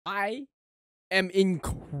I am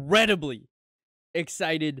incredibly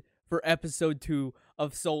excited for episode 2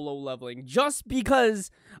 of Solo Leveling, just because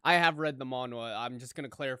I have read the manhwa. I'm just gonna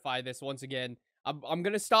clarify this once again. I'm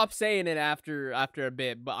gonna stop saying it after a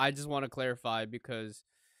bit, but I just want to clarify because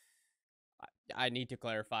I need to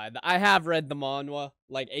clarify that I have read the manhwa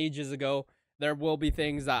like ages ago. There will be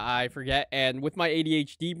things that I forget, and with my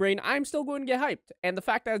ADHD brain, I'm still going to get hyped. And the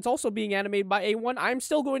fact that it's also being animated by A1, I'm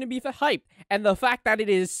still going to be hyped. And the fact that it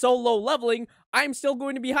is Solo Leveling, I'm still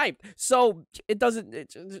going to be hyped. So it doesn't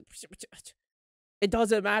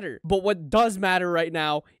matter. But what does matter right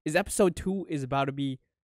now is episode 2 is about to be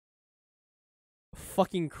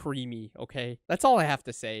fucking creamy, okay? That's all I have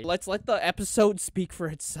to say. Let's let the episode speak for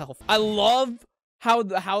itself. I love how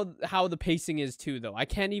the pacing is too, though. I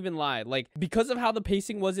can't even lie. Like, because of how the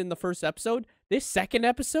pacing was in the first episode, this second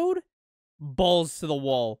episode, balls to the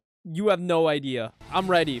wall. You have no idea. I'm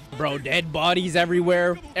ready. Bro, dead bodies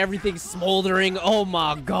everywhere. Everything's smoldering. Oh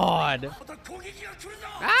my god.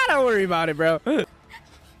 Don't worry about it, bro.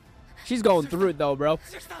 She's going through it though, bro.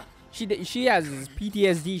 She has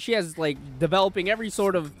PTSD. She has like developing every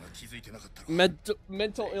sort of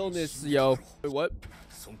mental illness, yo. Wait, what?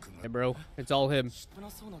 Hey, bro, it's all him.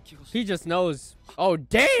 He just knows. Oh,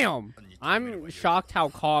 damn! I'm shocked how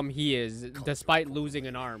calm he is, despite losing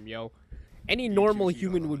an arm, yo. Any normal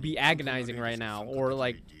human would be agonizing right now, or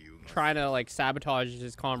like trying to like sabotage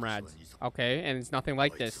his comrades. Okay, and it's nothing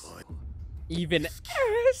like this. Even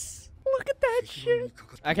S. Look at that shit.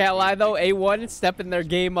 I can't lie though, A1 stepping their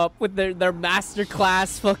game up with their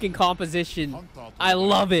masterclass fucking composition. I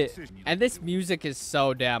love it. And this music is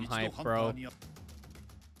so damn hype, bro.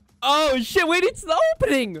 Oh shit, wait, it's the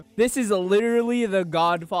opening. This is literally the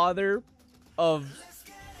godfather of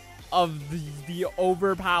the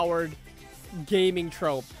overpowered gaming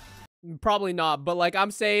trope. Probably not, but like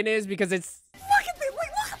I'm saying is because it's look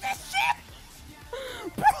at this shit.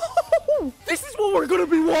 Bro, this is what we're gonna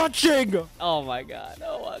be watching. Oh my god,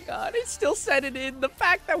 it still said it in the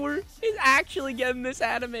fact that it's actually getting this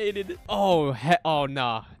animated. Oh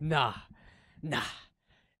nah.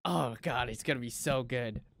 Oh god, it's gonna be so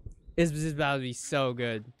good. This is about to be so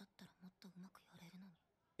good.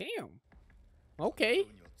 Damn. Okay.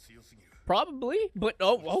 Probably, but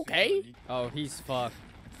oh, okay. Oh, he's fucked.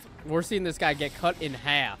 We're seeing this guy get cut in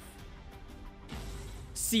half.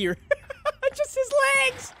 Sear. Just his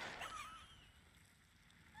legs.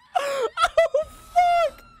 Oh,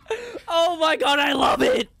 fuck. Oh my god, I love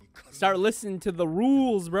it. Start listening to the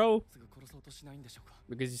rules, bro.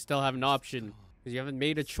 Because you still have an option. Because you haven't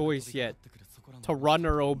made a choice yet to run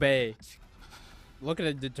or obey. Look at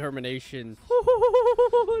the determination.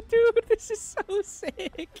 Oh, dude, this is so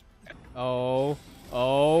sick. Oh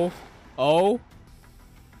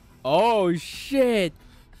shit.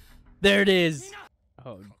 There it is.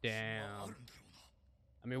 Oh damn.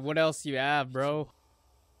 I mean, what else you have, bro?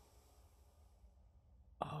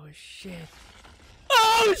 Oh shit.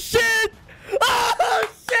 Oh shit. Oh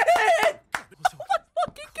shit. Oh my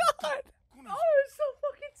fucking god. Oh, it's so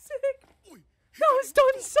fucking sick. That was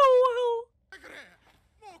done so well.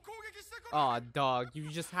 Aw, dog, you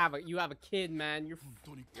have a kid, man.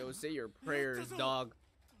 Yo, say your prayers, dog.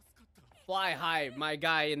 Fly high, my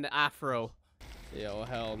guy in the afro. Yo,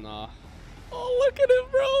 hell nah. Oh, look at him,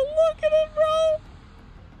 bro.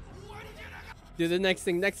 Do the next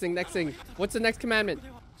thing. What's the next commandment?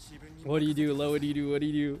 What do you do, Lo? What do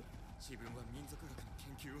you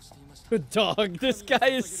do? Dog, this guy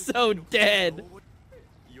is so dead.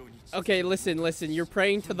 Okay, listen. You're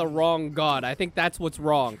praying to the wrong god. I think that's what's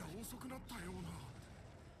wrong.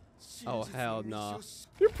 Oh, hell no.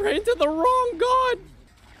 You're praying to the wrong god.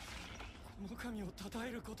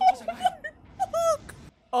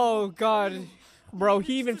 Oh, god. Bro,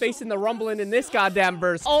 he even facing the rumbling in this goddamn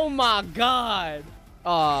verse. Oh, my god.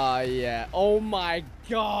 Oh, yeah. Oh, my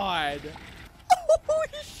god. Holy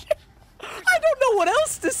shit. I don't know what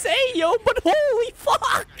else to say, yo, but holy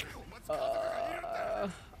fuck.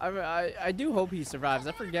 I do hope he survives.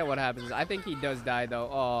 I forget what happens. I think he does die, though.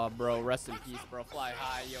 Oh, bro, rest in peace, bro. Fly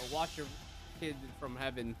high, yo. Watch your kid from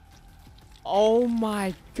heaven. Oh,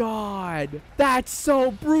 my God. That's so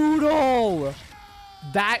brutal.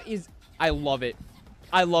 That is... I love it.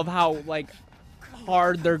 I love how, like,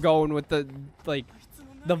 hard they're going with the, like,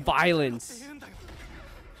 the violence.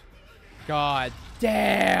 God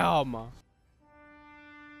damn.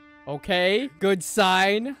 Okay. Good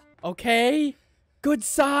sign. Okay. Good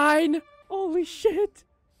sign. Holy shit.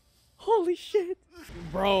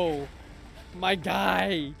 Bro. My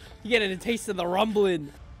guy. He getting a taste of the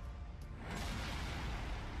rumbling.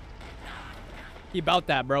 He about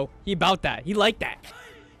that, bro. He about that. He like that.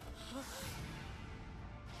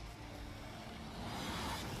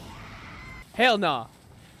 Hell nah.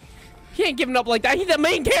 He ain't giving up like that. He's the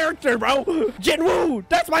main character, bro. Jinwoo,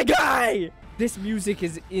 that's my guy. This music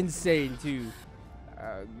is insane, too.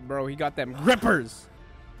 Bro, he got them grippers.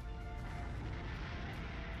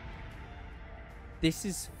 This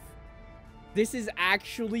is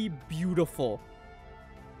actually beautiful.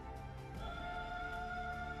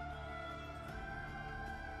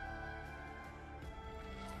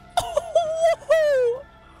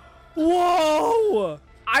 Whoa!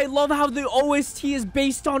 I love how the OST is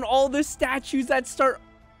based on all the statues that start.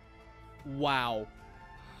 Wow.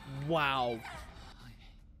 Wow.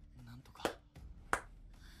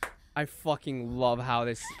 I fucking love how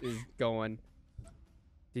this is going.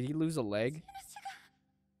 Did he lose a leg?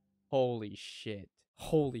 Holy shit.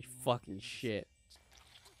 Holy fucking shit.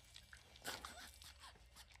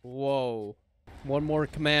 Whoa. One more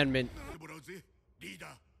commandment.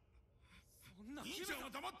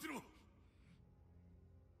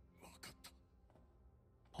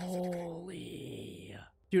 Holy.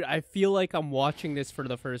 Dude, I feel like I'm watching this for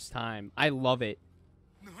the first time. I love it.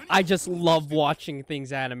 I just love watching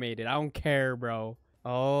things animated. I don't care, bro.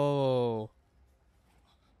 Oh.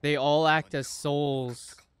 They all act as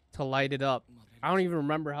souls to light it up. I don't even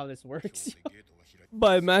remember how this works.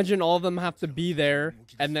 But imagine all of them have to be there,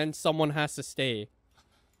 and then someone has to stay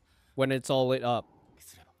when it's all lit up.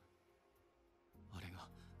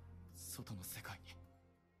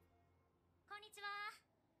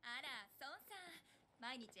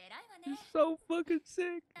 He's so fucking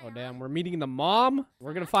sick. Oh, damn. We're meeting the mom.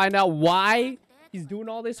 We're gonna find out why he's doing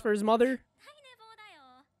all this for his mother.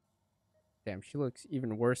 Damn, she looks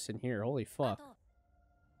even worse in here. Holy fuck.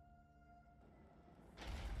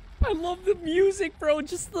 I love the music, bro.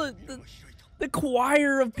 Just the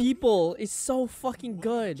choir of people is so fucking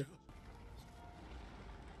good.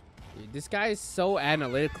 Dude, this guy is so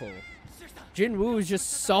analytical. Jinwoo is just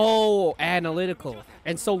so analytical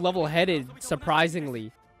and so level-headed,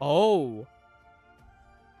 surprisingly. Oh.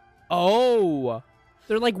 Oh.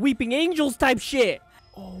 They're like weeping angels type shit.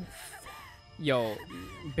 Oh. Yo,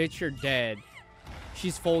 bitch, you're dead.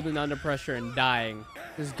 She's folding under pressure and dying.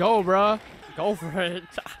 Just go, bruh. Go for it.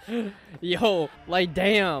 Yo, like,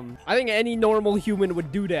 damn. I think any normal human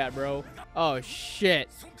would do that, bro. Oh, shit.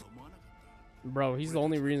 Bro, he's the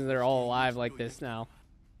only reason they're all alive like this now.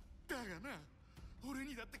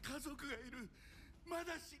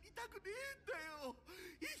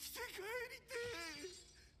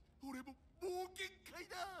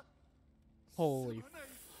 Holy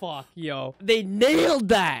fuck, yo. They nailed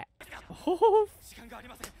that.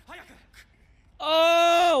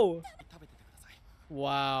 Oh!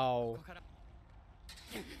 Wow.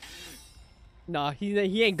 Nah,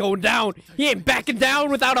 he ain't going down. He ain't backing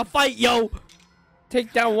down without a fight, yo.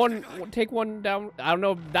 Take one down. I don't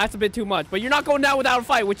know, that's a bit too much, but you're not going down without a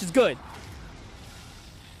fight, which is good.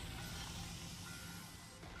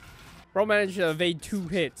 Bro managed to evade 2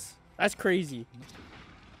 hits. That's crazy.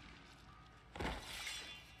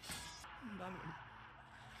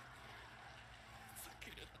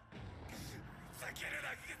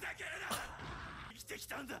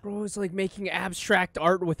 Bro is like making abstract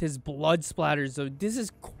art with his blood splatters. So this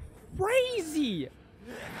is crazy.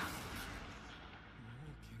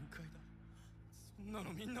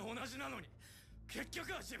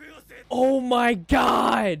 Oh my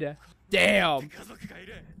god. Damn.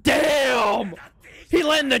 Damn. He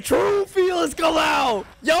letting the true feelings come out.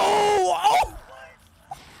 Yo. Oh.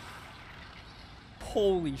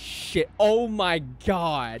 Holy shit. Oh my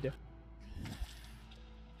god.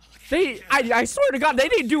 I swear to God, they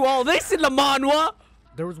didn't do all this in the manhwa.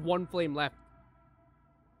 There was one flame left.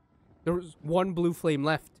 There was one blue flame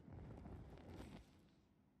left.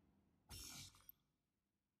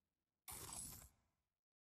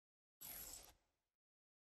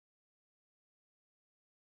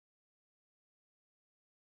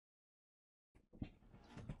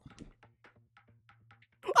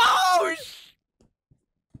 Oh,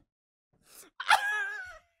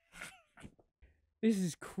 this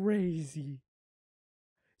is crazy.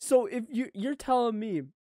 So if you're telling me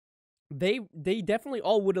they definitely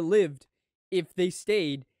all would have lived if they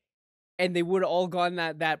stayed, and they would have all gotten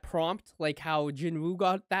that prompt, like how Jinwoo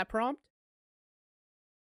got that prompt?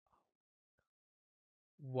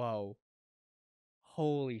 Whoa.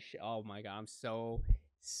 Holy shit. Oh my god, I'm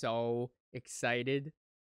so excited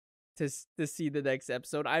to see the next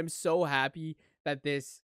episode. I'm so happy that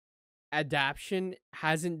this adaptation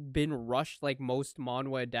hasn't been rushed like most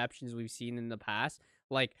manhwa adaptations we've seen in the past.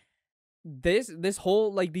 Like this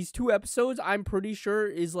whole, like, these 2 episodes, I'm pretty sure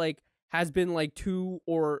is like has been like 2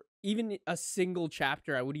 or even a single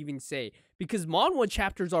chapter, I would even say, because manhwa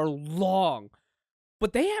chapters are long.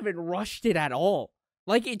 but they haven't rushed it at all.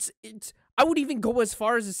 Like, it's I would even go as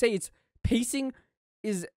far as to say its pacing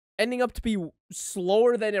is ending up to be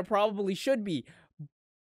slower than it probably should be.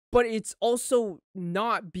 But it's also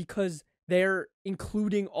not, because they're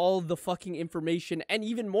including all the fucking information and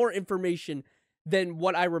even more information than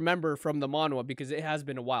what I remember from the manhwa, because it has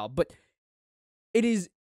been a while. But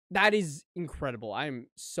that is incredible. I'm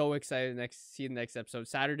so excited to see the next episode.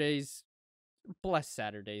 Saturdays, bless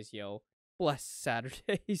Saturdays, yo. Bless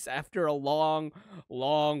Saturdays after a long,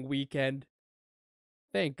 long weekend.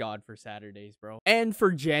 Thank God for Saturdays, bro. And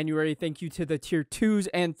for January, thank you to the tier 2s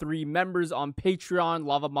and 3 members on Patreon: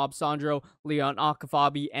 Lava Mob Sandro, Leon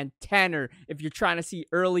Akafabi, and Tanner. If you're trying to see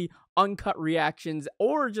early, uncut reactions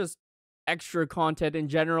or just extra content in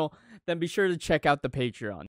general, then be sure to check out the Patreon.